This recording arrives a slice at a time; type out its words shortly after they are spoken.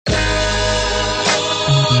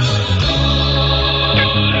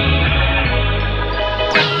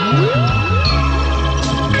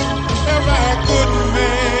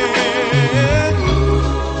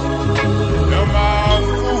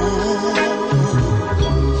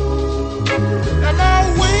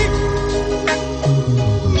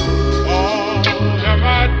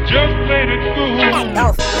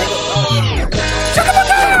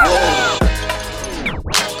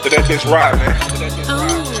bitch ride, man.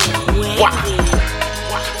 Why?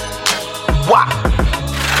 Why?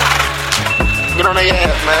 Get on their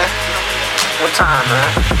ass, man. What time, man?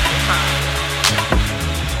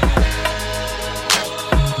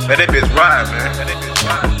 Let that bitch ride, man. Let that bitch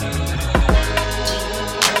ride.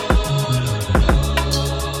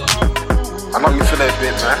 I know you feel that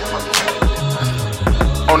bitch, man.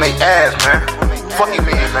 On they ass, man. Fuck you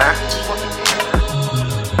mean, man.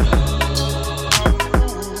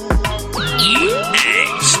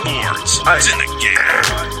 Sports. It's in the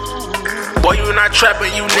game. Boy, you not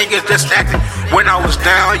trapping, you niggas just acting. When I was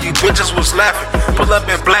down, you bitches was laughing. Pull up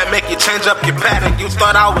in black, make you change up your pattern. You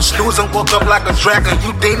thought I was snoozing, woke up like a dragon.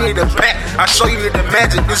 You didn't need a pack, I show you the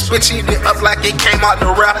magic. This bitch eat it up like it came out the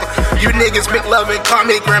rapper. You niggas make love and call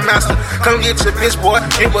me grandmaster. Come get your bitch, boy.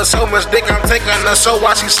 It was so much dick, I'm taking her so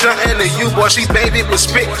while she stunting to you, boy. She baby with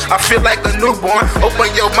spit, I feel like a newborn. Open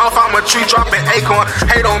your mouth, I'm a tree dropping acorn.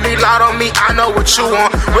 Hate on me, loud on me, I know what you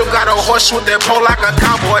want. Whip got a horse with that pole like a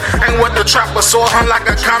cowboy. Ain't what the trapper saw, hung like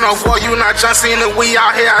a carnivore. You not John Cena, we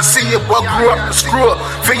out here, I see you, boy. Grew up to screw up.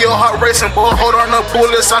 Feel your heart racing, boy. Hold on the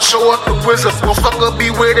bullets, I show up the wizard. Boy, fucker be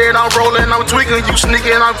with it, I'm rolling, I'm tweaking. You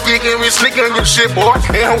sneaking, I'm geeking, we sneaking your shit, boy.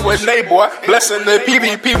 And with Nate, boy. Blessing the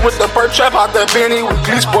PvP with the bird trap out the Benny with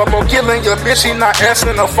Gleece, boy. I'm killing your bitch, she not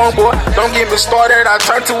answering the phone, boy. Don't get me started, I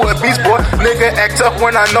turn to a beast, boy. Nigga act up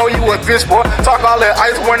when I know you a bitch, boy. Talk all that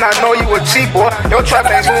ice when I know you a cheat, boy. Your trap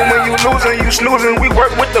ain't boom when you losing, you snoozing. We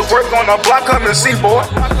work with the work on the block, come and see, boy.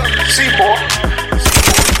 See, boy.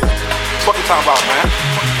 What you talking about,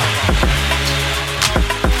 man?